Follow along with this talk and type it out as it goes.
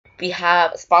we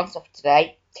have a sponsor for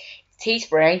today.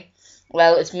 Teespring.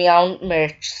 Well, it's my own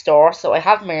merch store, so I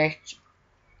have merch.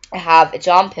 I have a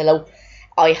John pillow.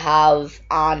 I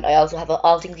also have an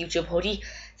All Things YouTube hoodie.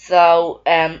 So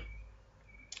go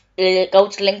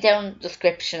to the link down in the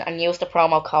description and use the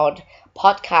promo code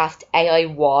podcast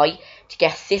AIY to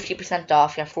get 50%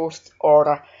 off your first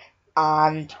order.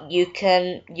 And you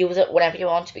can use it whenever you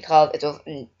want because it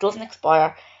doesn't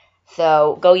expire.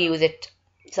 So go use it.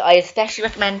 So I especially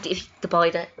recommend to buy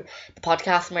the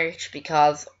podcast merch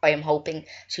because I am hoping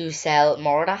to sell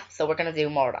more of that. So we're gonna do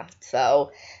more of that.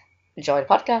 So enjoy the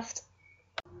podcast.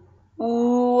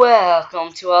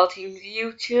 Welcome to All Things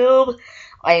YouTube.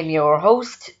 I am your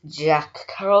host, Jack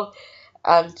Carroll,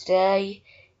 and today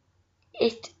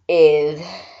it is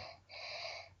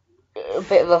a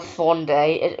bit of a fun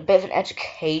day, a bit of an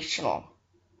educational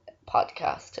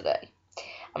podcast today,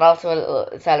 and also a little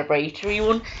celebratory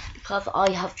one because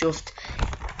I've just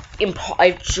moved the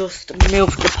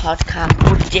podcast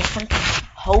to a different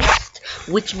host,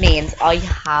 which means I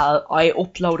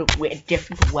upload it with a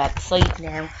different website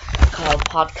now called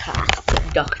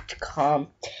podcast.com.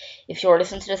 If you're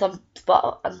listening to this on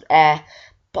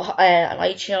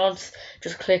iTunes,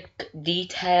 just click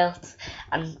details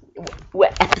and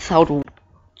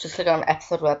just click on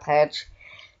episode webpage.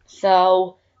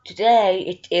 So today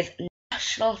it is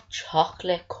National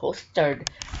Chocolate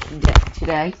Custard Day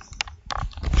today.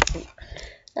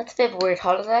 That's a bit of a weird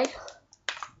holiday.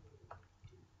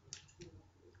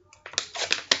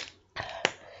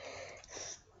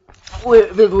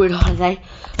 Weird holiday.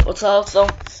 It's also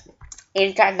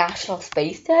International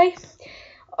Space Day,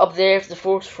 observed the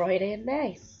first Friday in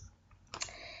May.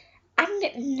 And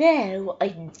now I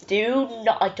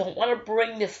don't want to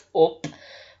bring this up,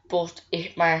 but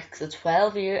it marks the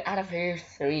 12-year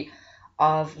anniversary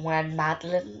of when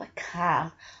Madeleine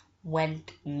McCann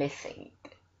went missing.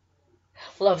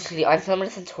 Well, obviously, I'm filming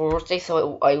this on Thursday,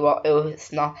 so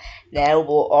it's not now,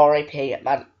 but R.I.P.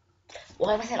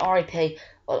 Why am I saying R.I.P.?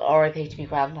 Well, R.I.P. to my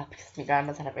grandma, because my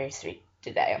grandma's anniversary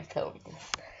today. I'm filming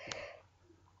this.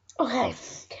 Okay,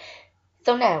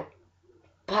 so now,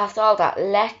 past all that,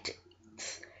 let's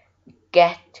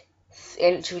get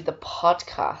into the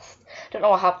podcast. Don't know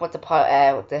what happened with the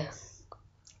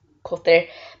cut there,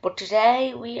 but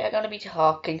today we are going to be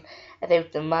talking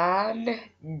about the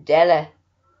Mandela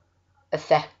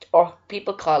Effect, or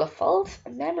people call it false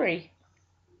memory.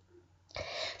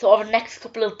 So over the next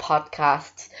couple of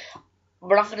podcasts,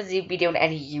 we're not going to be doing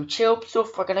any YouTube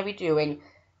stuff. We are going to be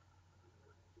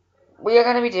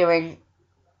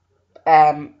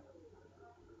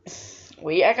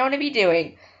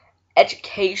doing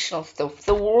educational stuff.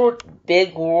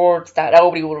 Big words that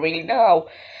nobody would really know.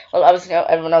 Well, obviously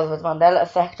everyone knows about the Mandela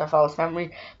Effect or false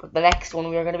memory, but the next one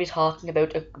we are going to be talking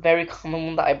about a very common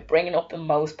one that I'm bringing up in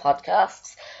most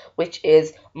podcasts, which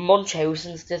is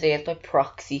Munchausen's disease by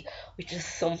proxy, which is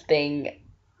something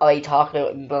I talked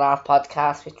about in the last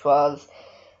podcast, which was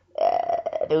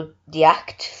about the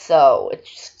act. So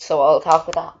I'll talk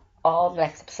about that all in the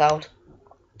next episode.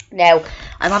 Now,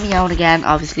 I'm on my own again,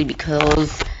 obviously,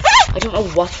 because I don't know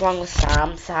what's wrong with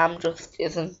Sam. Sam's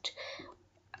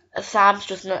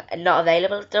just not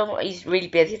available. He's really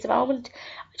busy at the moment.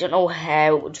 I don't know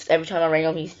how. Just every time I ring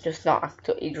him, he's just not.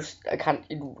 He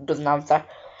doesn't answer.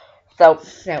 So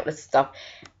now let's stop.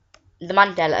 The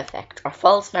Mandela Effect, or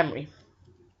false memory.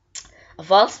 A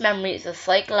false memory is a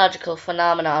psychological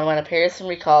phenomenon when a person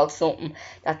recalls something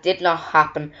that did not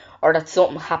happen, or that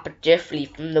something happened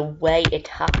differently from the way it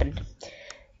happened.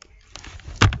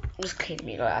 I'm just cleaning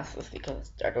my glasses because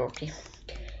they're dirty.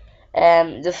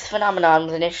 This phenomenon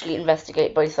was initially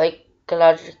investigated by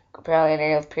psychological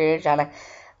pioneers Pierre Janet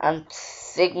and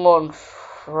Sigmund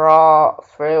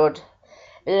Freud.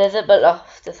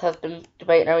 Elizabeth this has been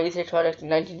debated in a research project in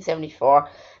 1974,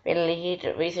 being a lead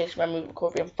research memory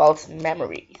recovery and false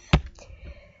memories.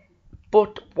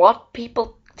 But what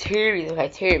people theories.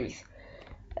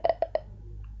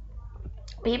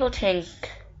 People think.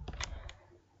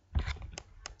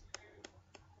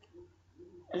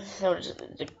 So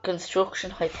the construction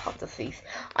hypotheses.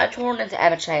 I'm turning into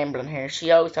Emma Chamberlain here.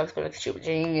 She always talks about like stupid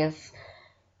genius.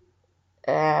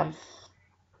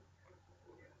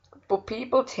 But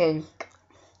people think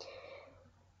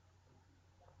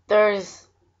there's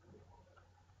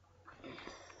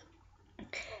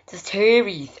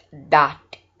theories that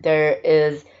there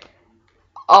is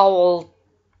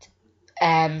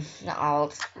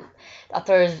that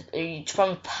there's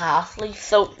from past life.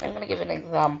 So I'm gonna give an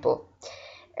example.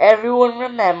 Everyone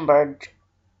remembered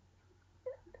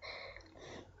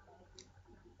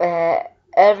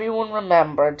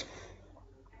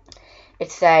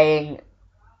it's saying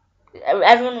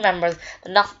Everyone remembers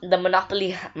the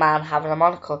Monopoly man having a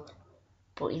monocle,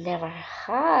 but he never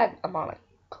had a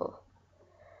monocle.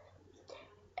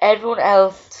 Everyone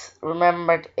else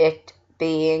remembered it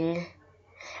being.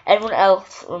 Everyone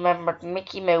else remembered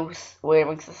Mickey Mouse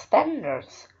wearing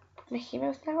suspenders, but Mickey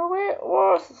Mouse never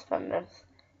wore suspenders.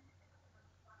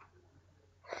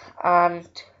 And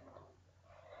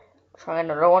try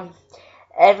another one.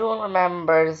 Everyone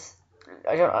remembers.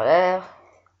 I don't know.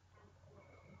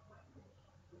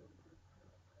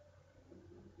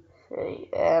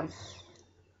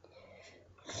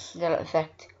 Mandela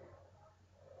Effect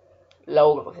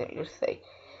logo. I think you say.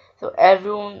 So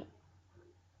everyone.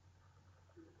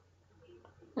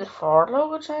 The Ford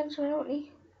logo changed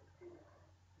recently.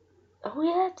 Oh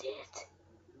yeah, it did.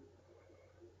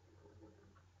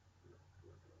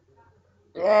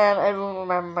 Everyone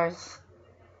remembers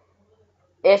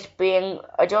it being.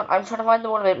 I'm trying to find the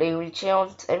one about Looney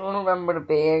Tunes. Everyone remembered it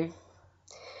being.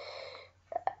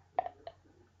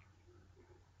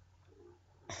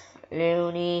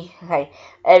 Looney. Hey,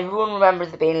 everyone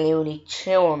remembers it being Looney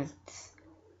Tunes,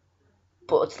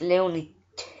 but it's Looney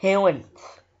Tunes.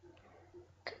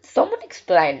 Someone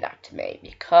explain that to me,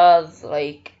 because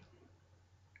like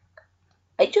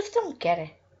I just don't get it.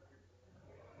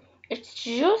 It's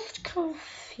just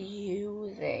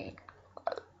confusing.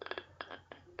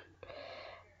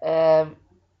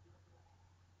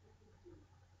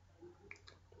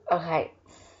 Okay.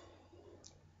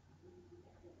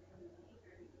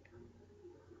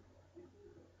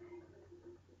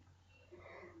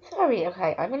 Sorry,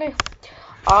 okay, I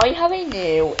have a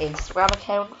new Instagram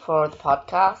account for the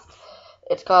podcast.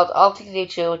 It's called All Things You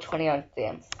Do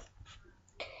 29th.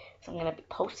 So I'm gonna be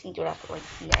posting to that right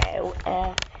now.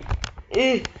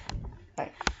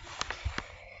 Right.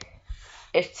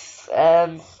 It's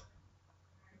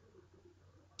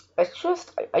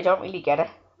just I don't really get it.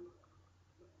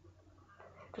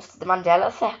 Just the Mandela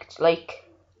effect, like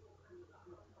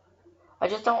I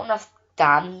just don't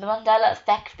understand the Mandela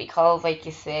effect, because like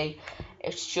you say,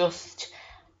 it's just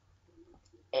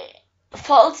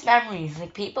false memories.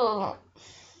 Like people,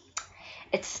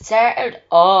 it started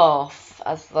off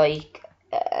as like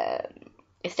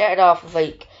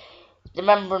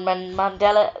remember when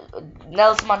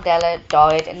Nelson Mandela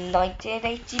died in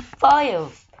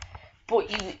 1985, but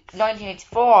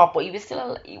 1984, but he was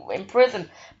still in prison,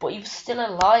 but he was still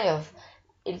alive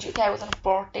in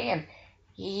 2014.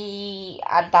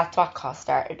 And that's what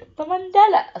started the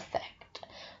Mandela effect.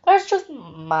 There's just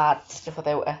mad stuff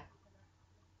about it.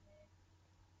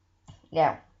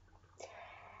 Now,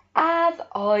 as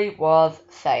I was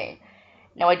saying,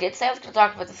 now I did say I was going to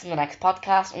talk about this in the next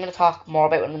podcast. I'm going to talk more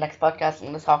about it in the next podcast. I'm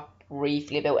going to talk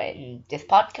briefly about it in this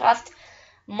podcast.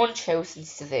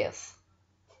 Munchausen's disease.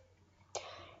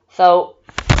 So,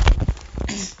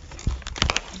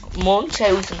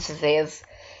 Munchausen's disease,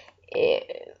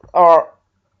 or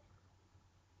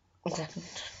one second,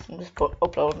 I'm just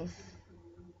uploading.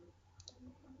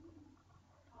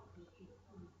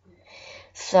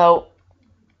 So,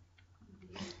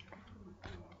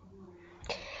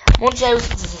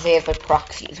 Munchausen's disease by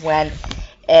proxy is when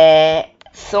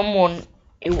someone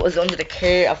who was under the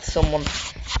care of someone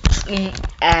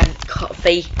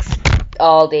fakes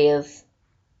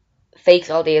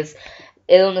all these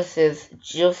illnesses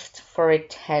just for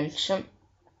attention.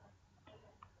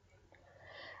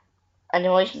 I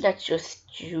know, I think that's just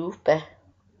stupid.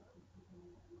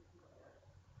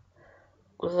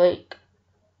 Like,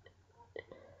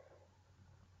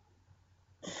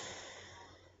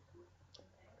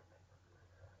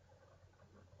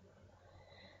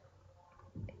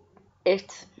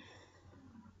 it's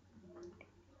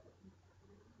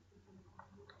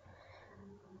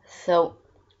so,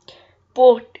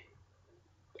 but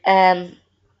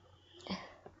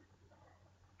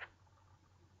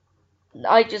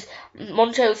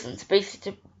Munchausen's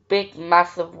basically a big,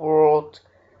 massive word,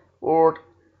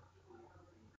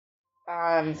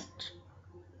 and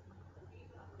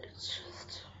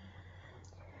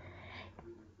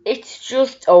it's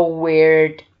just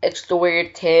it's the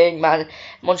weird thing, man.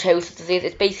 Munchausen's disease,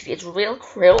 it's real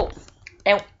cruel.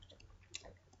 Now,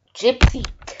 Gypsy,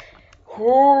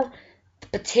 her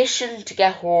petition to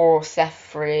get her set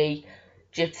free,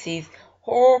 Gypsies,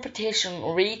 her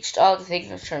petition reached all the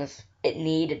signatures it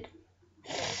needed.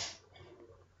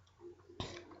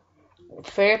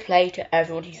 Fair play to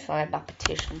everyone who signed that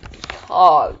petition,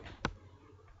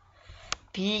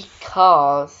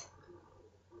 because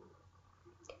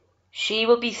she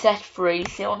will be set free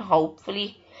soon,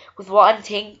 hopefully. With what I'm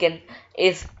thinking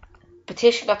is,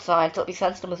 petition got signed, it'll be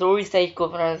sent to the Missouri State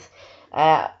Governors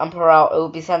and parole. It will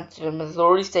be sent to the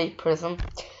Missouri State Prison.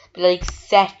 Be like,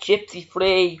 set Gypsy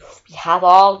free. We have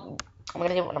all. I'm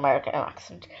gonna do it with an American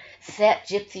accent. Set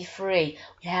Gypsy free.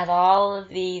 We have all of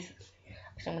these.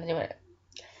 I'm gonna do it.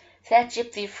 Set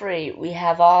Gypsy free. We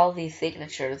have all these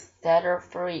signatures. Set her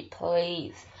free,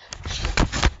 please. She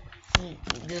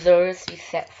deserves to be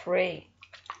set free.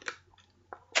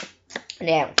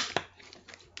 Now,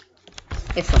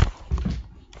 listen.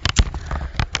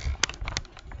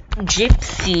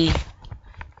 Gypsy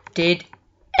did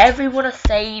everyone a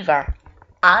favour,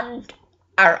 and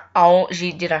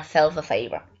she did herself a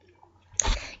favour.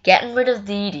 Getting rid of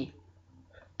Dee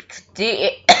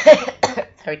Dee.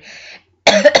 Sorry.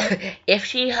 If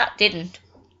she didn't,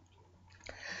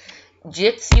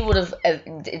 Gypsy would have,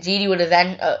 Dee Dee would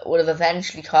have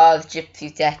eventually caused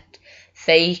Gypsy's death,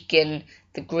 faking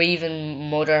the grieving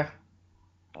mother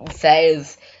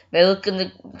says, milking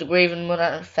the grieving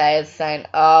mother says, saying,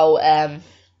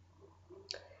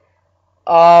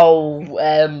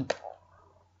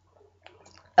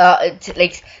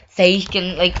 like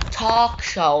faking like talk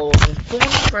shows and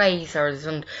fundraisers,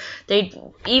 and they'd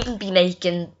even be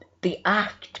making the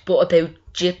act, but about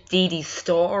Dee Dee's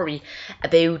story,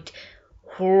 about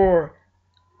her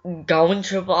going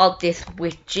through all this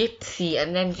with Gypsy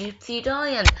and then Gypsy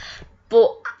dying.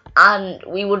 And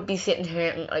we would be sitting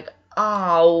here and like,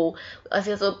 oh, I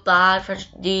feel so bad for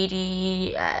Dee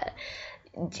Dee.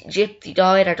 Gypsy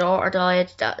died, her daughter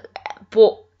died.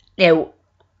 But now,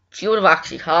 she would have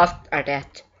actually caused her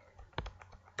death.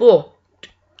 But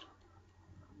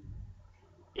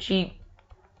Gypsy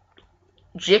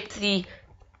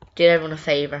did everyone a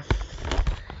favour,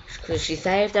 because she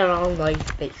saved her own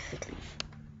life, basically.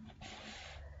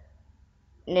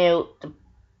 Now,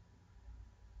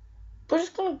 we're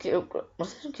just gonna Google it.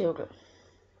 Let's just Google it.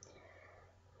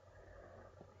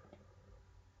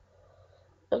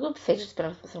 A good fidget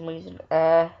spinner for some reason.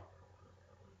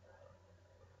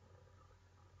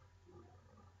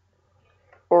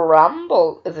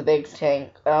 Rumble is a big thing.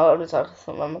 I was talking to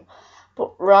someone,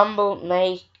 but Rumble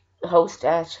may host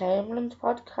a Chamberlain's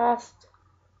podcast.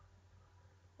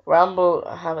 Rumble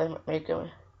haven't made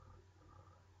going.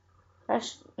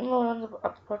 On the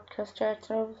podcast charts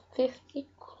in over 50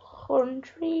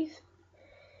 countries.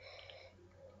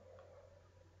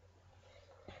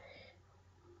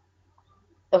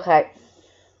 Okay.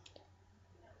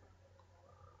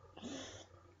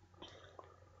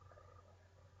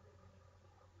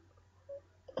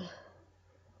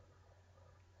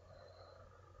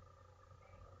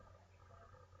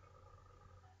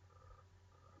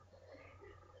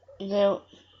 Now,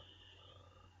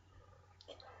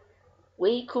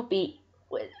 we could be.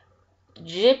 Well,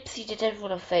 Gypsy did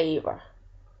everyone a favour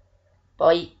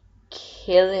by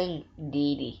killing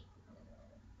Dee Dee,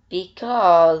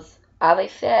 because, as I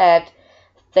said,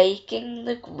 faking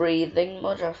the grieving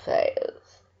mother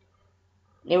fails.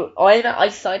 Now, I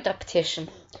signed that petition.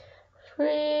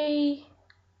 Free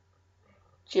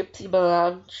Gypsy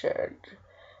Blanchard.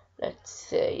 Let's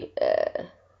see.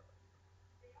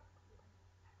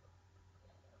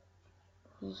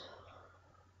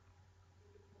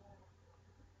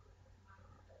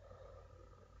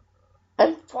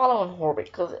 I'm following her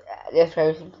because this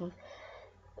person,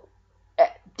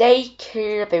 they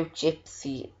care about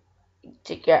Gypsy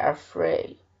to get her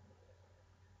free.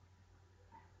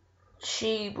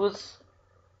 She was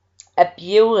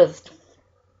abused.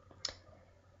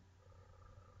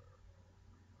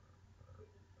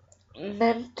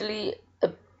 Mentally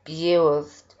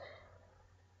abused.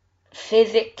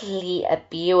 Physically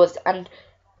abused. And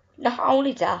not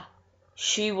only that,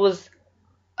 she was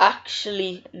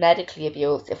actually medically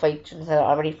abused, if I shouldn't say that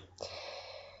already.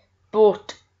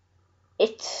 But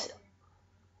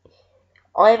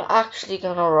I'm actually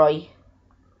gonna write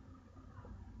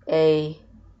a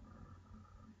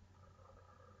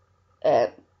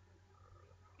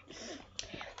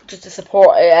just to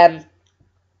support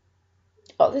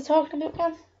what are they talking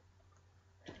about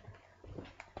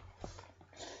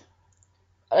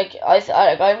again?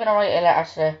 I'm gonna write a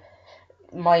letter to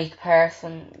Mike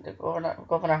Person, the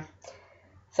governor.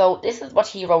 So this is what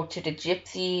he wrote to the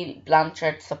Gypsy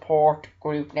Blanchard support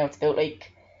group. Now it's about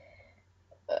like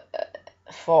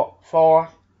four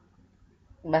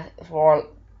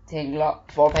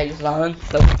pages long.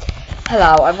 So,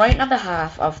 hello, I'm writing on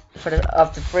behalf of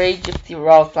the Free Gypsy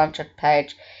Rose Blanchard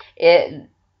page. It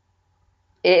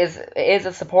is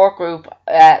a support group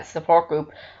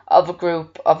of a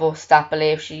group of us that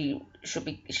believe she should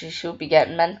be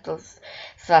getting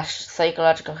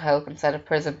mental/psychological help instead of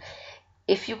prison.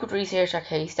 If you could research our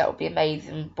case, that would be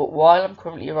amazing. But while I'm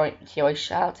currently writing to you, I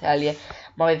shall tell you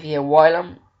my view. While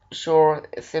I'm sure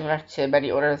it's similar to many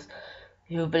others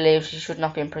who believe she should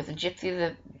not be in prison, Gypsy is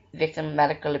a victim of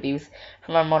medical abuse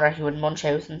from her mother who had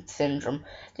Munchausen syndrome.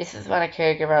 This is when a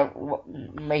caregiver will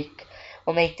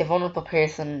make the vulnerable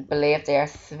person believe they are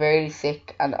severely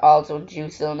sick and also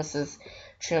induce illnesses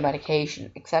through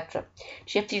medication, etc.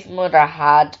 Gypsy's mother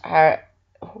had her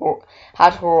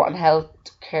and health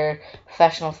care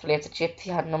professionals believe that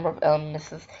Gypsy had a number of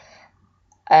illnesses,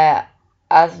 uh,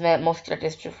 asthma, muscular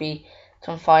dystrophy,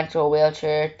 confined to a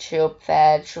wheelchair,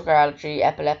 tube-fed, sugar allergy,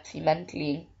 epilepsy,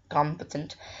 mentally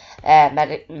incompetent,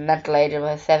 mental age of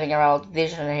a 7-year-old,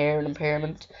 vision and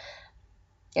hearing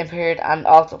impaired, and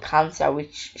also cancer,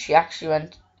 which she actually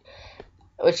went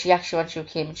through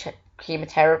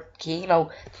chemotherapy, to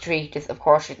treat this. Of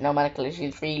course, she had no medical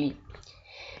issues really.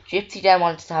 Gypsy then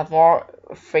wanted to have more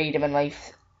freedom in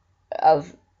life,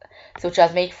 such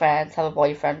as make friends, have a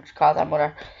boyfriend, called her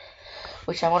mother,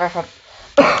 which her mother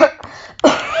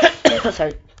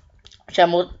sorry, which her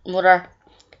mother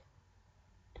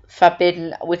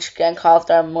forbidden, which then caused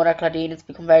her mother Claudine to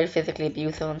become very physically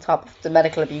abusive on top of the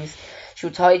medical abuse. She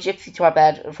would tie Gypsy to her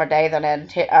bed for days on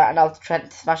end, hit her, and also threaten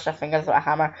to smash her fingers with a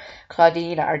hammer.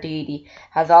 Claudine, or Dee Dee,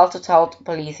 has also told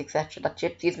police, etc., that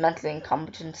Gypsy is mentally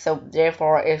incompetent, so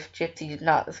therefore, if Gypsy did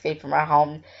not escape from her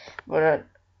home,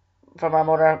 from her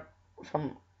mother,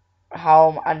 from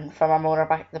home, and from her mother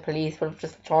back, the police would have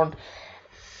just returned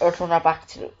her back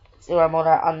to her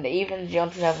mother. On the evening of June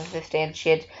 2015, she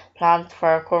had planned for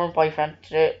her current boyfriend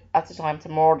at the time to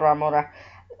murder her mother,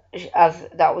 as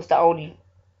that was the only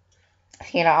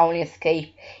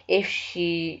escape. If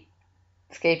she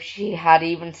escaped, she had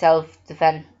even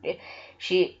self-defense.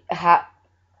 She had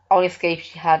only escape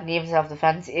she had even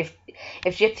self-defense. If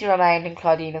Gypsy remained in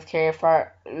Claudina's care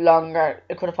for longer,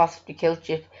 it could have possibly killed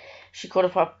Gypsy. She could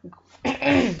have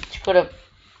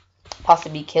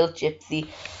possibly killed Gypsy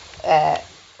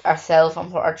herself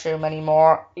and put her through many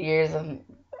more years of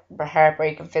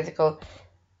heartbreak and physical,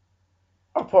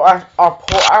 or put her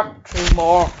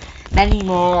through many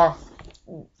more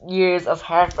years of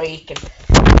heartbreak and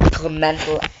physical,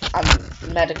 mental,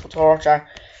 and medical torture.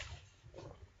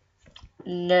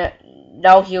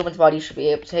 No human's body should be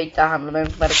able to take that amount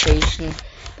of medication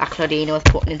that Claudina was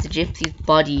putting into Gypsy's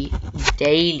body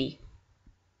daily.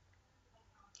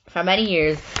 For many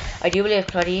years, I do believe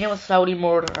Claudina was slowly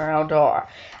murdering her own daughter,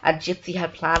 and Gypsy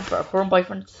had planned for her current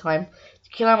boyfriend at the time to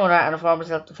kill her mother in a form of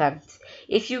self-defense.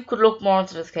 If you could look more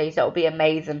into this case, that would be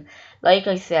amazing. Like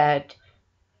I said,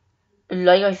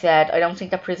 I don't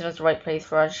think that prison is the right place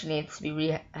for her. She needs to be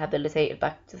rehabilitated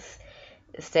back to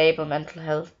stable mental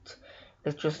health.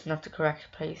 It's just not the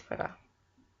correct place for that.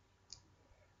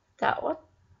 That one?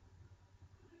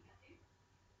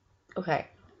 Okay.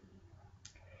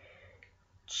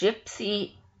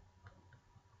 Gypsy,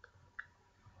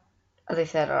 as I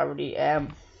said already, I'll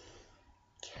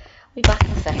be back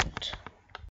in a second.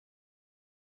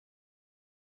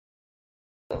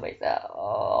 Like that.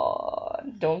 Oh,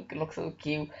 Duncan looks so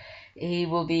cute. He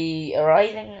will be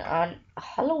arriving on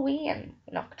Halloween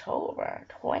in October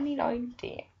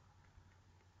 2019.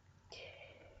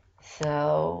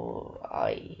 So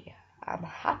I am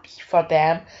happy for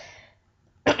them.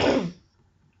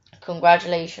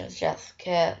 Congratulations,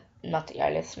 Jessica. Not that you're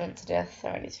listening to this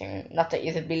or anything. Not that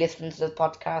you would be listening to this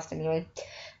podcast anyway.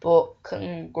 But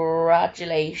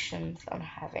congratulations on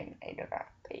having another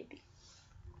baby.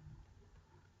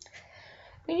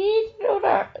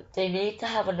 They need to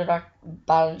have another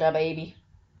Ballinger baby.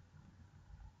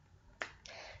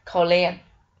 Colleen.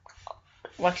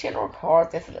 I'm actually going to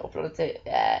record this and upload it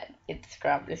to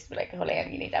Instagram. Just be like,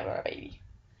 Colleen, you need to have another baby.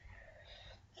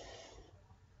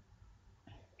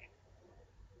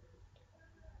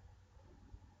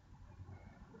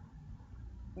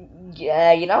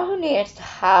 Yeah, you know who needs to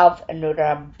have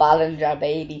another Ballinger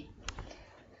baby?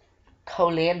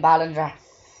 Colleen Ballinger.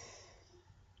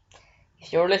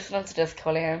 If you're listening to this,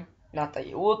 Colleen, not that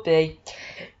you would be,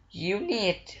 you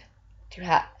need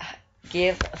to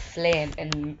give Flynn a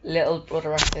little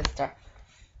brother or sister.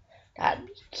 That'd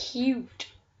be cute.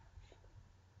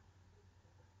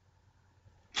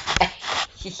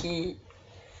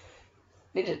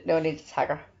 No need to tag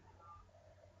her.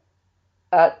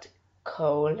 At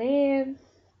Colleen.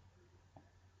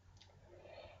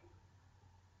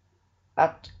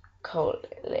 At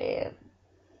Colleen.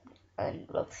 And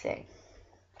we'll see.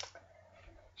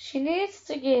 She needs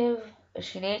to give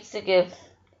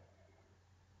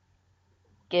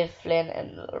Flynn a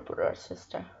little brother or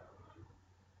sister.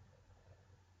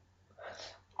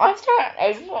 I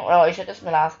don't know, I said this in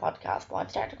my last podcast, but I'm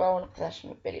starting to grow in obsession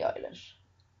with Billie Eilish.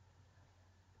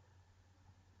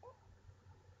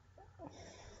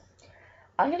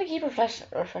 I'm gonna keep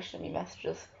refreshing me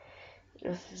messages.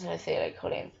 Just as I say, like,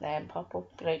 Colleen's name pop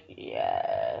up, be like,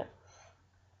 yeah.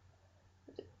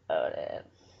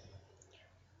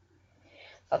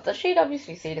 Although she'd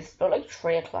obviously see this, it's about like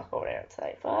 3 o'clock over there. It's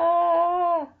like,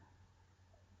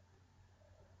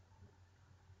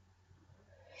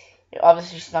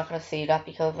 obviously she's not going to see that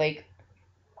because, like,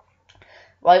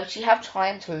 why would she have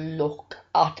time to look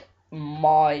at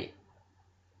my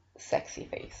sexy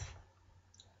face?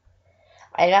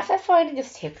 I have to find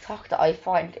this TikTok that I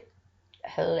find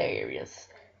hilarious.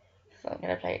 So I'm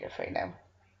going to play it for you now.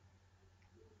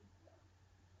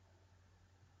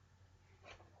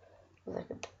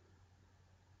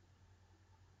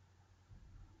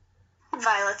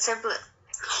 Violets are blue.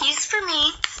 He's for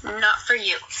me, not for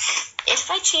you. If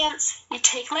by chance you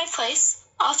take my place,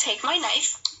 I'll take my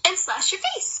knife and slash your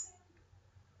face.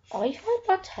 I find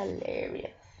that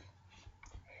hilarious.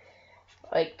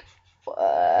 Like, Must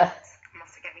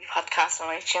get me podcast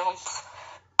on iTunes.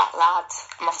 Lad,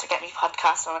 must get me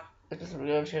podcast on it. It's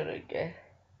real shit again.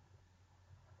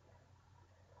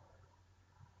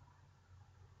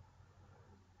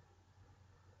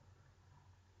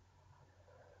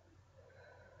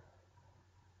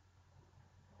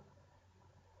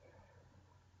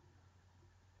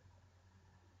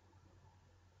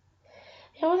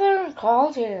 Yeah, what are they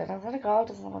called here? I'm gonna call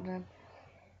to someone then.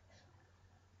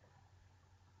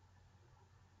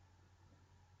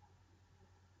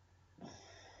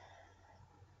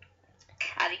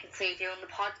 And you can see doing the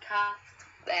podcast.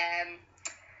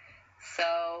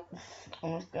 So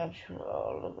I'm just going through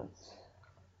all of it.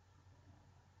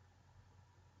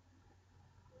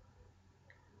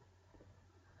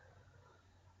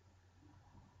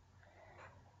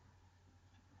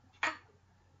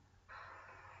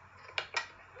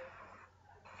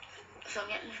 I'm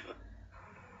getting.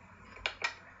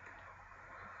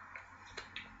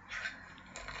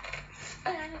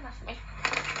 That's me.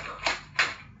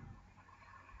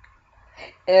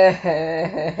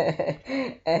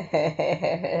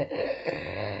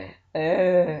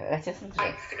 That's just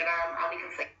Instagram, and we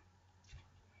can see.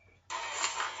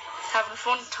 Having a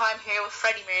fun time here with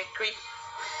Freddie Mercury.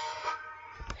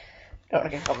 Don't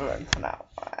want to get covered for now.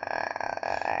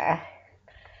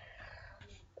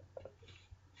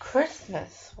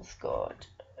 Christmas was good.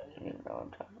 I don't even know what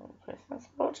I'm talking about Christmas,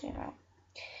 but you know.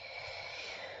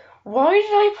 Why did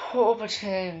I put up a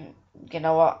thing? You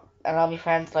know what? And all my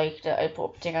friends liked it. I put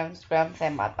up a thing on Instagram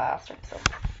saying mad bastard. So.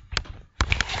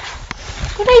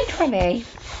 Good day, 20.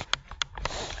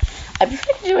 I'm just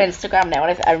going to do Instagram now.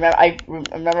 And I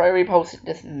remember I reposted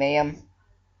this meme.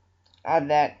 And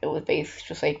then it was basically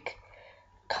just like.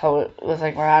 It was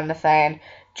like Miranda saying,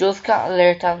 just got an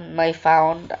alert on my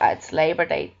phone. It's Labor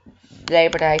Day.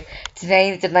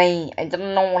 Today's the night. I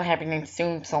don't know what happened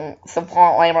soon. So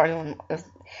support Labor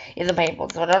isn't painful.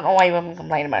 So I don't know why women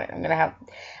complain about it. I'm gonna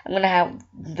have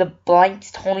the blind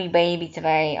Tony baby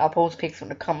today. I'll post pics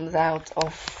when it comes out.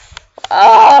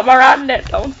 Miranda,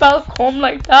 don't spell cum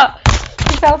like that.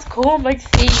 She spells cum like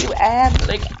C-U-M.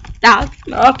 Like that's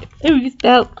not how you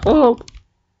spell cum.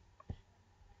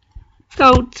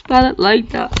 Don't spell it like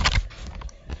that.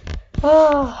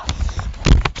 Oh.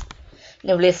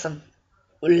 Now listen,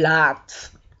 lads,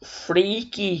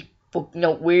 freaky, but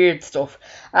weird stuff.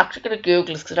 I'm actually gonna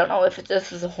Google this because I don't know if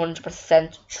this is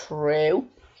 100% true.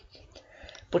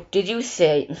 But did you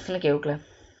see? I'm gonna Google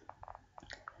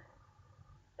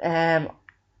it.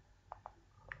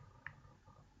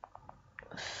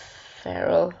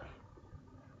 Feral.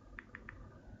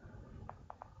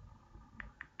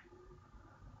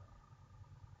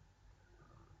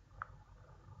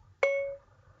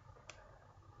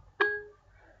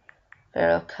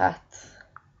 Feral cats.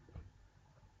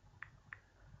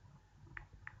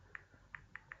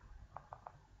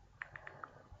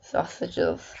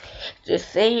 Sausages. You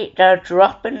see, they're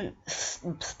dropping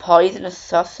poisonous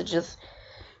sausages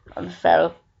on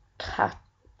feral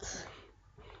cats.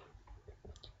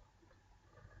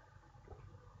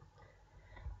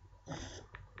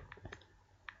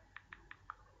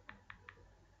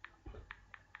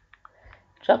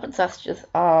 Dropping sausages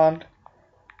on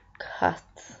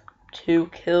cats to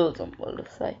kill them, will they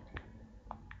say?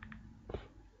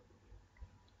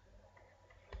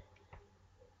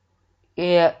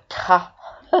 Yeah, cat.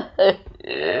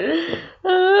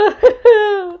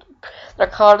 They're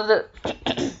calling it.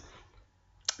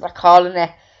 They're calling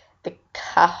it the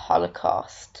cat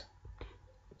holocaust.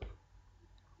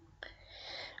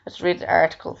 Let's read the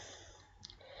article.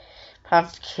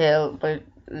 Plans to kill by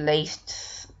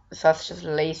sausages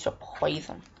laced with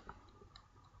poison.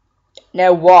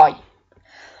 Now why?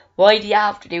 Why do you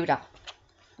have to do that?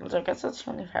 Well, I guess that's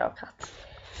only feral cats.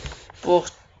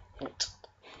 But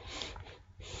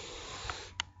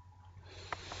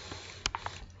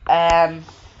Not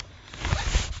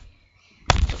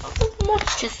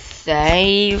much to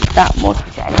say that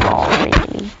much anymore,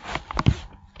 really.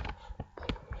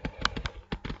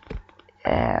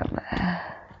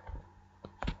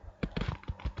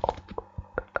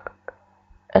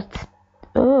 It's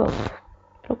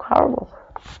look horrible.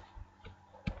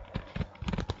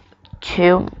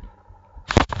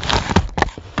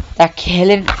 They're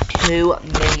killing 2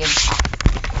 million.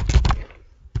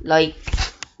 Like,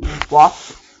 what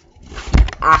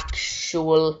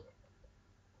actual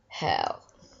hell?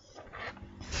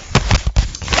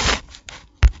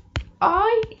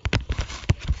 I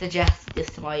suggested this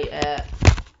to my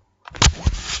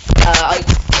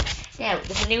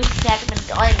there's a new segment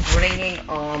I'm bringing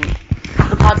on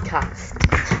the podcast.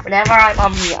 Whenever I'm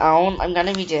on my own, I'm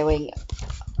gonna be doing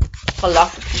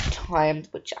philosophy times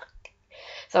with Jack.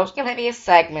 So it's gonna be a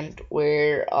segment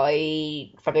where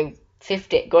I, for about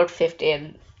 15,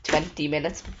 20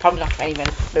 minutes, probably not 20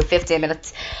 minutes, about 15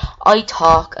 minutes, I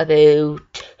talk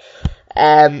about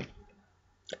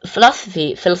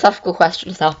philosophical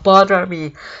questions that bother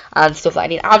me and stuff that I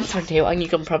need answering to, and you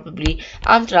can probably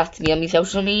answer that to me on my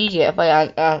social media if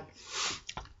I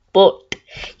but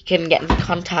you can get in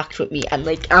contact with me and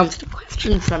like answer the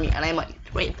questions from me, and I might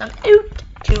read them out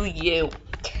to you.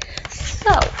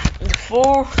 So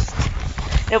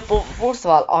first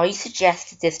of all, I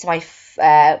suggested this to my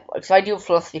because I do a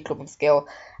philosophy club in school,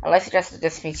 and I suggested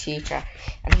this to my teacher,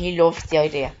 and he loved the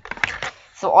idea.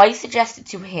 So I suggested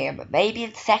to him, maybe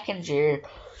in second year,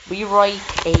 we write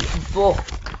a book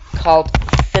called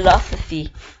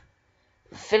Philosophy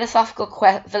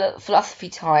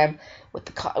Time with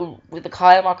the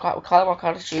Kyle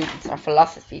College students, or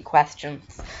philosophy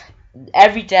questions.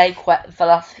 Everyday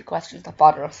philosophy questions that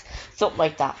bother us. Something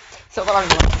like that. Something along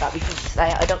the lines of that. We can just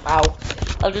say, I don't know.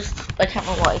 I can't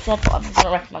remember what I said, but I'm just going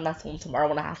to recommend that to him tomorrow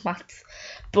when I have maths.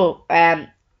 But, and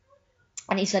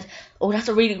he said, oh, that's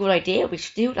a really good idea, we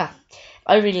should do that.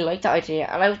 I really like that idea.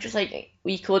 And I was just like,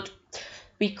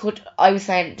 I was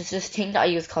saying, there's this thing that I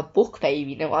use called Book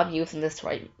Baby. Now, I'm using this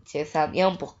to sell my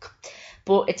own book.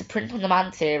 But it's a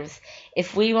print-on-demand service.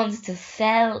 If we wanted to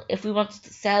sell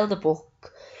the book,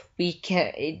 we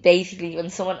can basically,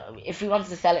 if we wanted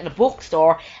to sell it in a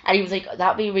bookstore, and he was like,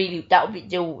 that would be really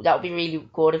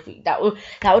good if that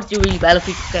would do really well if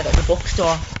we could get it in a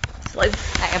bookstore. So I was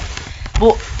saying,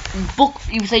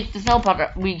 he was like, there's no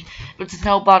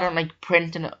bother like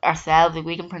printing it ourselves, like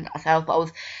we can print it ourselves. But I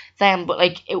was saying, but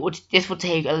like this would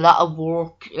take a lot of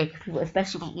work, like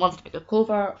especially if we wanted to make a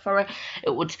cover for it,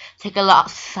 it would take a lot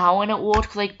of sewing. It would,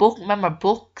 cause like books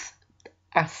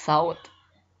are sewed.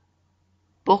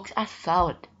 Books are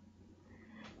solid,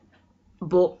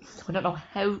 but I don't know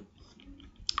how.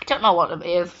 I don't know what it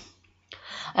is.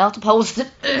 I also posted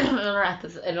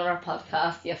another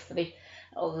podcast yesterday.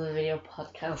 That was a video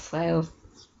podcast. Well,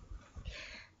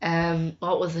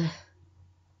 what was it?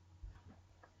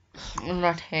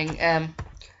 Another thing. Am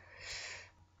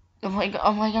I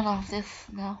gonna off this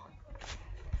now?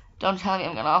 Don't tell me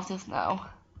I'm gonna off this now.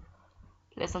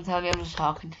 Please don't tell me I'm just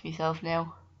talking to myself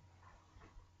now.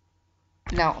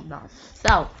 No, I'm not.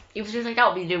 So, it was just like, that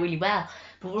would be doing really well.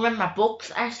 But remember,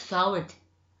 books are solid.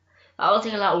 That'll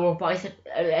take a lot of work, but I said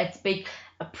it's big.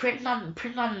 A print on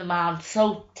demand.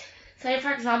 So, say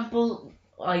for example,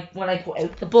 like when I put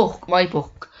out my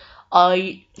book,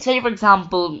 I say for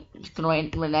example, I'm just gonna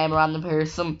write my name, a random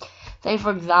person. Say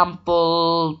for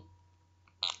example,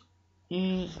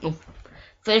 one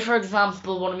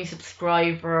of my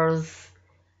subscribers.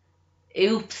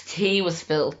 Oops, tea was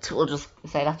spilled. We'll just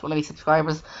say that's one of my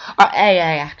subscribers. Or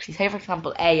AA, actually. Say, for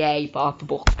example, AA bought the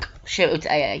book. Shout out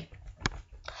to AA.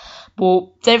 But,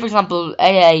 say, for example,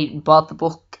 AA bought the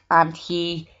book and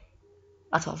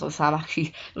that's also Sam,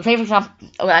 actually. But say, for example...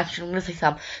 Oh, actually, I'm going to say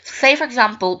Sam. So, say, for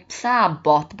example, Sam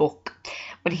bought the book.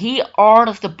 When he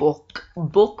orders the book,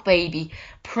 Book Baby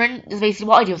print is basically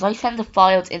what I do is I send the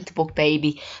files into Book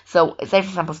Baby. So say for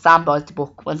example Sam buys the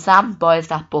book. When Sam buys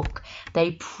that book,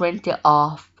 they print it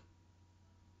off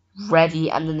ready,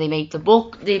 and then they make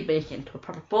it into a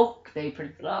proper book, they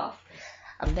print it off,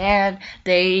 and then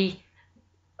they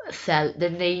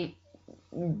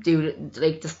do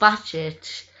like dispatch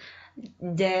it,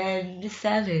 then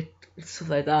sell it, stuff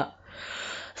like that.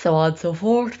 So on and so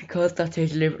forth, because that's how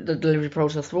the delivery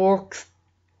process works.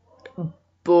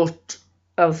 But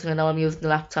obviously now I'm using the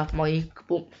laptop mic,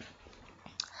 but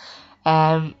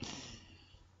I'm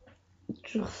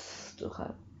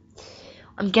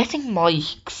getting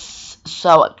mics,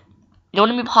 so the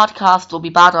only podcast will be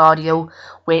bad audio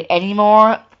with any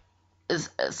more as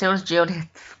soon as June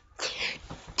hits.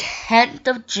 10th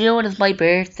of June is my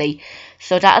birthday,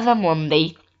 so that is a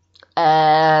Monday.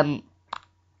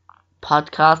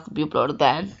 podcast will be uploaded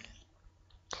then.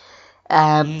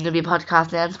 There'll be a podcast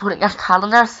then putting our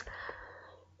calendars.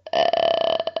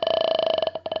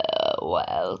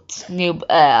 Well, new.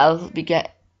 I'll be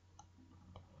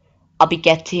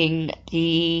getting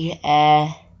the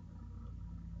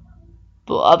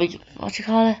but I'll be what you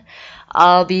call it?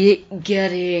 I'll be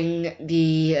getting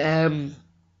the I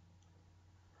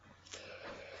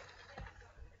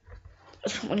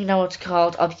don't really know what it's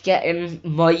called. I'll be getting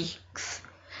mics,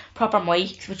 proper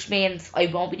mics, which means I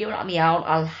won't be doing it on my own.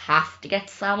 I'll have to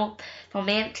get Sam up. For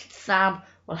me, Sam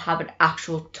will have an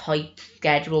actual tight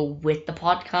schedule with the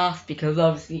podcast because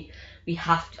obviously we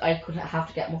have to. I could have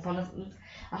to get him up on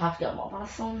I have to get him up on a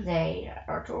Sunday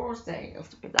or Thursday or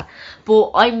stuff like that.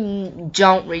 But I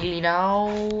don't really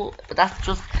know. But that's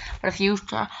just for the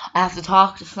future. I have to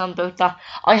talk to Sam about that.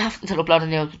 I have to upload a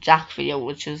new Jack video,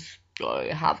 which is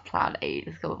I have plan A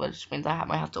to go, which means I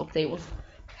might have to update one.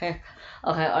 Okay,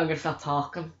 I'm gonna stop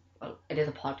talking. Well, it is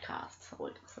a podcast, so I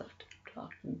can stop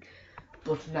talking.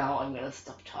 But now I'm gonna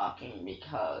stop talking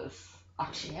because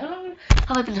actually, how long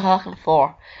have I been talking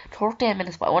for? 13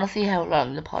 minutes, but I want to see how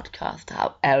long the podcast,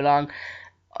 how long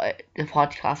the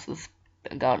podcast has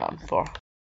been going on for.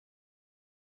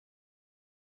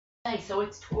 Okay, so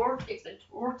it's been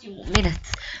 40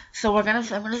 minutes. So I'm gonna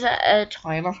set a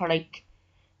timer for like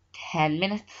 10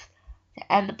 minutes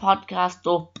to end the podcast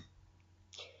up.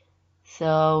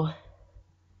 So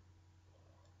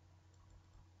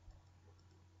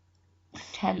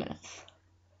 10 minutes.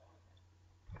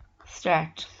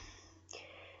 Start.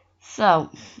 So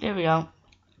there we go.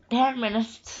 10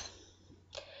 minutes.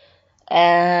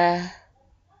 At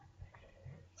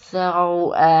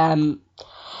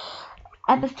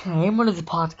the time when it's a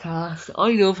podcast,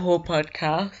 I love whole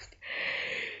podcast.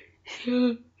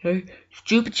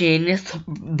 Stupid Genius,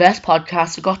 best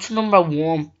podcast. We got to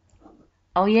 #1.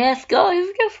 Oh yes, guys,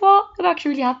 guess what? I'm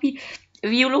actually really happy.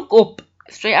 If you look up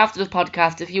straight after this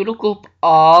podcast, if you look up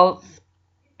all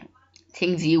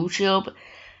things YouTube,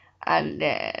 and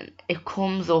then it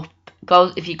comes up.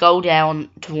 Goes if you go down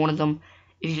to one of them.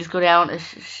 If you just go down, it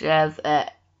says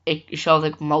it shows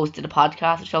like most of the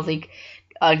podcast. It shows like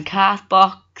on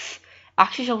Castbox.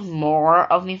 Actually shows more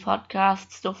of me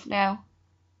podcast stuff now.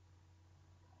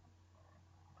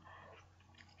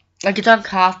 Like it's on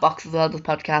Castbox as well. This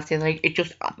podcast is like it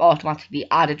just automatically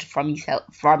added from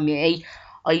me.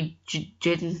 I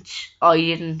didn't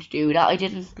do that. I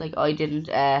didn't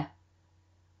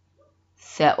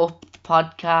set up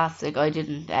podcasts. Like I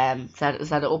didn't set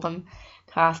it up on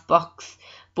Castbox.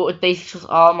 But it basically shows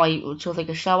all my it shows like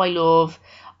a show I love,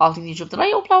 all things YouTube. Did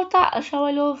I upload that? A show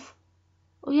I love?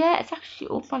 Oh yeah, it's actually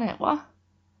up on it. What?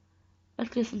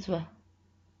 Let's listen to it.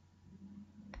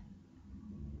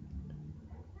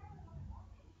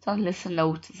 It's on listen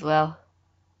notes as well.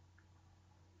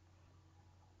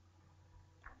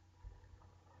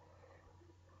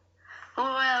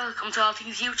 Welcome to All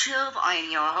Things YouTube. I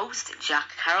am your host,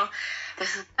 Jack Carroll.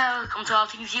 Welcome to All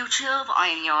Things YouTube. I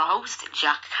am your host,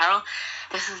 Jack Carroll.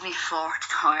 This is my 4th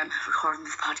time recording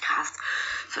this podcast,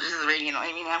 so this is really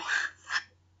annoying me now.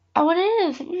 Oh, it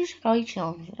is. It was just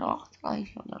iTunes, you know.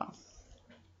 iTunes,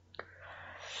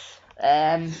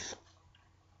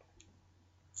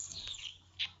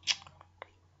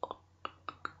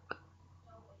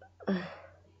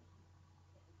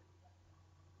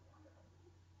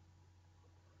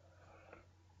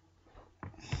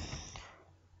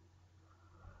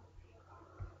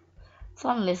 It's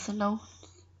on listen notes.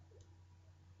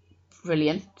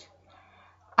 Brilliant.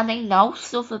 And they know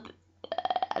stuff, and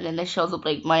then it shows up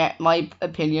like my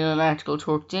opinion on Article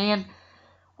 13,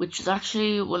 which is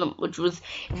actually which was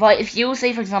if you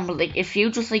say for example like if you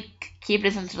just like keep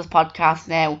listening to this podcast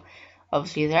now,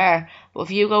 obviously there, but if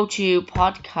you go to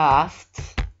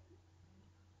podcasts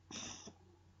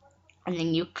and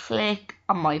then you click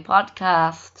on my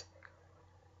podcast,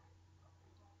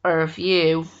 or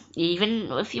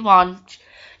even if you want,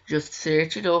 just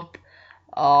search it up,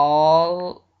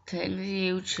 All Things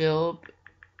YouTube.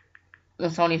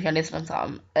 That's only if you're listening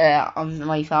on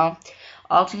my phone.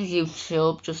 All Things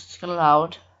YouTube, just gonna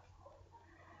load,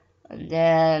 and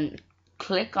then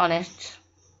click on it.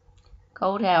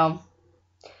 Go down.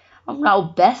 Oh no,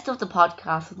 best of the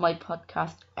podcast with my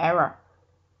podcast error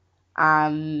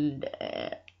and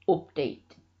update.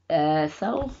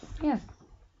 So yeah.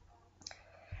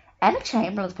 Emma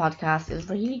Chamberlain's podcast is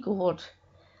really good.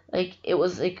 Like it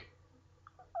was like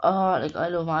I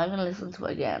love it. I'm gonna listen to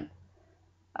it again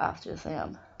after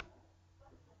Sam.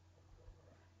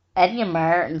 Eddie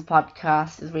Martin's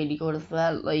podcast is really good as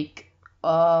well. Like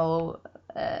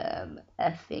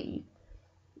effing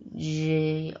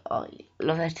G, I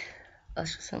love it. That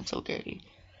just sounds so girly.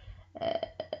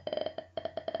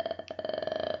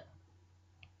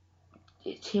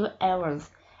 2 hours.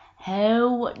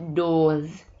 How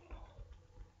does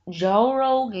Joe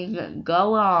Rogan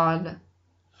go on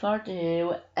for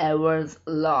 2 hours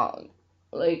long?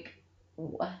 Like,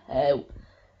 how?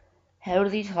 How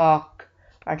does he talk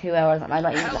for 2 hours and I'm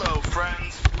not even... Hello,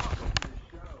 friends.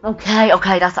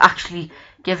 Okay, that's actually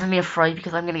giving me a fright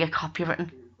because I'm gonna get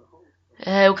copywritten.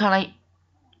 How can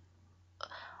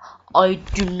I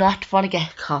do not want to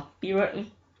get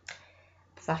copywritten.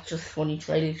 That's just funny because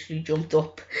I literally jumped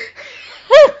up.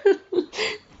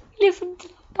 Listen to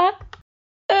that.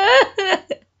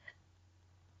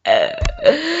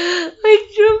 I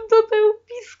jumped up out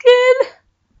my skin.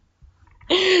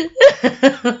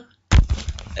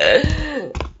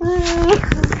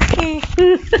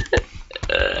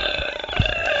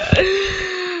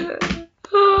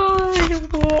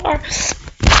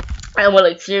 And well,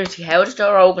 like, seriously, how does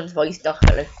Joe Rogan's voice not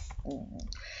like,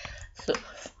 so,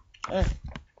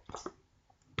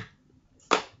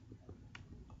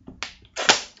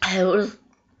 how does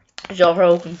Joe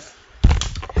Rogan's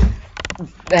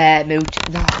mood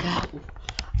not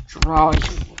dry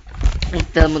in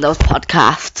filming those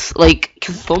podcasts? Like,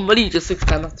 can somebody just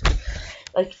explain that to me?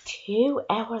 Like, 2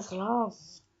 hours long.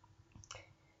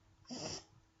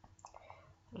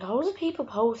 Loads of people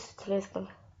post to listen.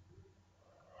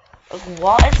 Like,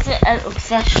 what is the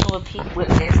obsession with people with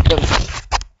listening?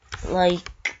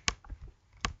 Like,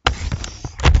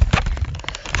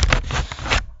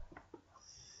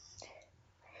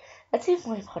 let's see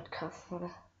my podcast on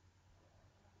it.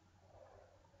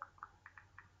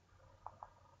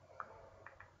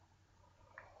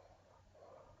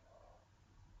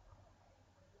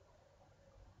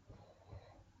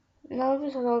 No,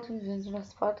 just a lot of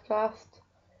Indigenous podcast.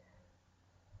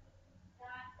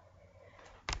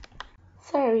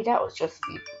 Sorry, that was just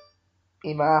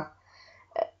me, ma.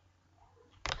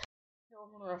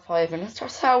 5 minutes or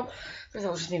so. Because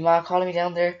that was just me, ma, calling me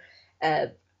down there.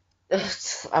 I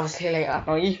was clearly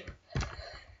annoyed.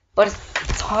 But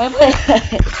time,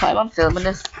 the time I'm filming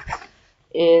this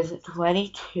is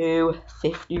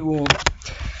 22:51.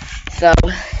 So,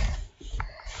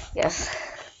 yes.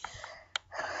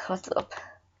 What's up?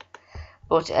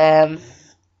 But,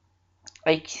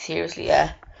 like, seriously,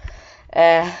 yeah.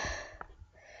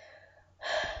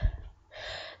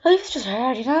 Life's just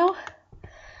hard, you know?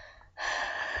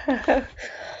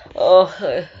 Oh,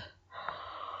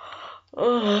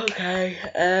 okay.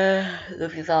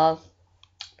 Love you all.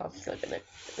 I'm still gonna go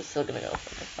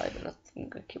for the 5 minutes. I'm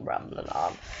gonna keep rambling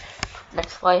on.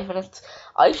 Next 5 minutes.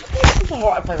 I should make some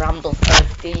more of my rambles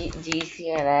of the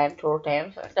GCNN tour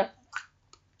time center.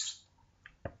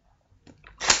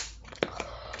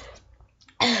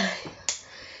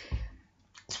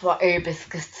 Water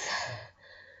biscuits.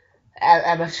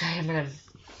 Emma Chamberlain.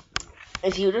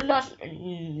 If you do not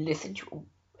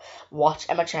watch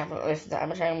Emma Chamberlain, listen to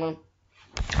Emma Chamberlain,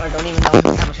 I don't even know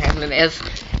who Emma Chamberlain is,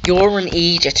 you're an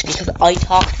idiot because I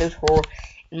talked about her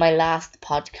in my last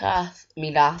podcast.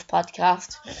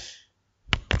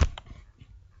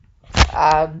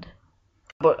 And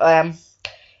but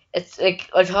it's like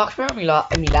I talked about me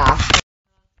last,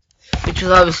 which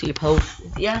was obviously a post.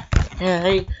 Yeah,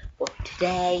 but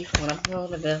today when I'm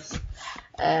filming this,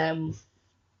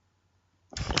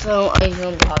 so I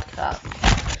filmed the podcast.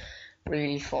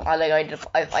 Really fun.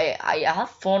 I have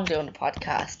fun doing the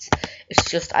podcasts. It's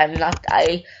just I want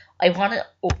to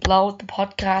upload the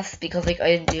podcasts because like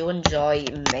I do enjoy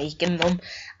making them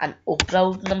and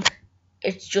uploading them.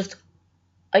 It's just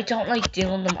I don't like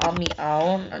doing them on my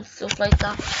own and stuff like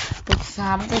that. But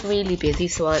Sam's like really busy,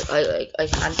 so I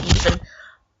can't even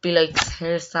be like,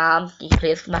 here's Sam, can you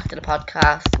please come back to the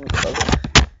podcast?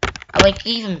 And like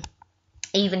even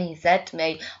he said to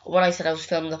me when I said I was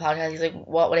filming the podcast, he's like,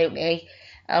 what without me?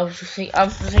 I was just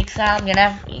like, Sam, you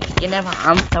never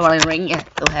answer when I ring you.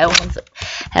 So how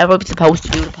am I supposed to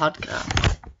do the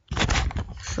podcast?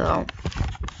 So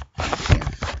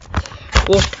yes.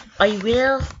 But I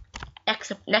will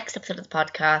next episode of the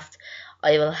podcast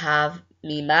I will have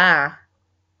me ma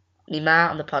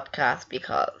on the podcast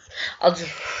because I'll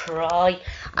just try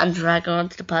and drag her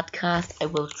onto the podcast. I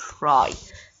will try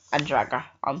and drag her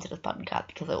onto the podcast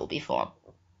because it will be fun.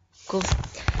 Because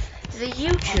the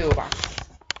YouTuber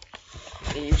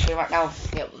now,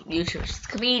 yeah, YouTuber, she's a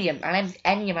comedian. Her name's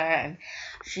Enya Martin.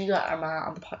 She got her ma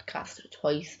on the podcast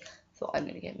twice, so I'm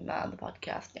gonna get my ma on the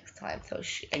podcast next time. So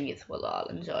Enya's will all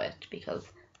enjoy it because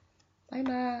my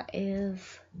ma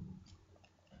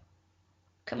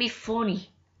can be funny.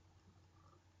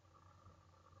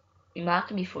 My ma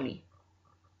can be funny.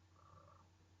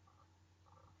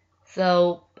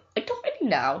 So I don't you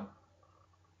know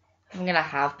if I'm gonna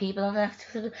have people on the next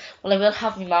episode. Well, I will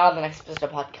have my mom on the next episode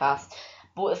of the podcast,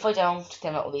 but if I don't,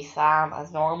 then it'll be Sam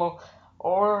as normal,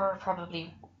 or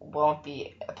probably won't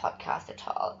be a podcast at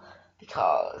all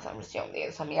because I'm just doing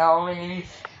this on my own really,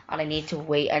 and I need to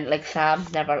wait. And like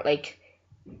Sam's never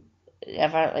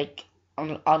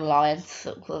online.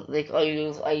 So like I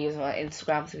use my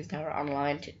Instagram, so he's never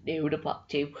online to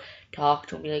talk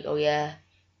to me like, oh yeah,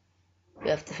 we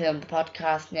have to film the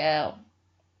podcast now.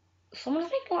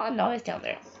 Someone's making a lot of noise down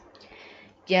there.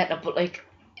 Yeah, no, but like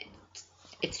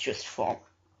it's just fun.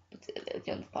 It's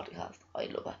doing the podcast. I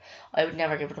love it. I would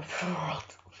never give it up for the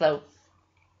world. So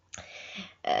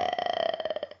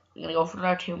I'm gonna go for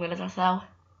another 2 minutes or so.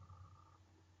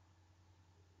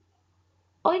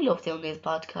 I love doing these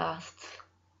podcasts.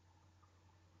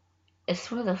 It's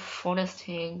one of the funnest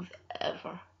things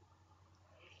ever.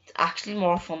 It's actually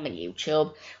more fun than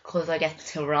YouTube because I get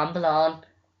to ramble on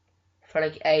for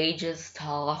like ages,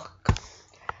 talk,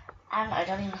 and I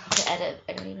don't even have to edit.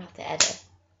 I don't even have to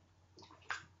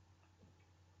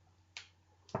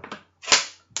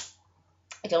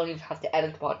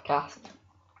edit the podcast.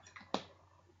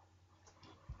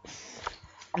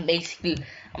 And basically,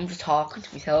 I'm just talking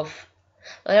to myself.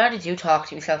 I already do talk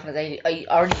to myself, and I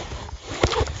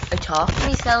talk to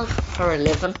myself for a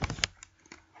living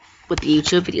with the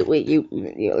YouTube video, with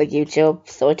like YouTube.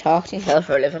 So I talk to myself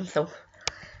for a living. So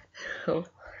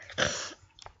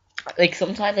like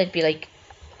sometimes I'd be like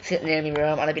sitting in my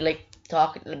room and I'd be like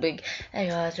talking and I'd be like, hey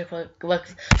guys, so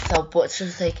but it's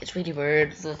just like it's really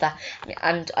weird so that,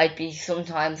 and I'd be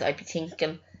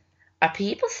thinking, are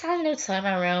people standing outside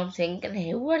my room thinking,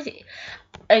 who are they?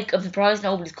 Like, I'm surprised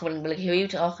nobody's coming and be like, who are you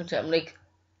talking to? I'm like,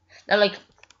 now like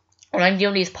when I'm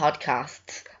doing these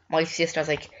podcasts, my sister's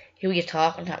like, who are you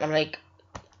talking to? And I'm like,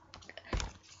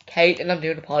 Kate, and I'm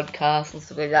doing a podcast and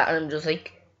stuff like that, and I'm just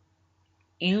like,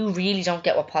 you really don't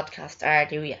get what podcasts are,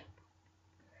 do you?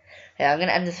 Yeah, I'm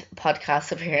gonna end this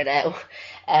podcast up here now.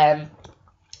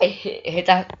 Hit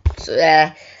that.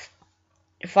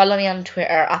 Follow me on Twitter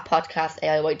at podcast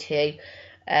AIYT.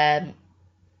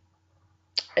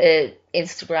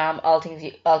 Instagram, all things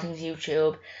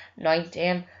YouTube.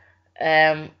 19.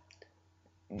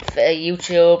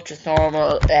 YouTube, just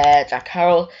normal. Jack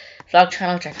Carroll vlog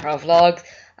channel, Jack Carroll vlogs,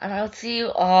 and I'll see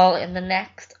you all in the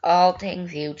next All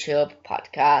Things YouTube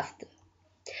podcast.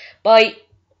 Bye.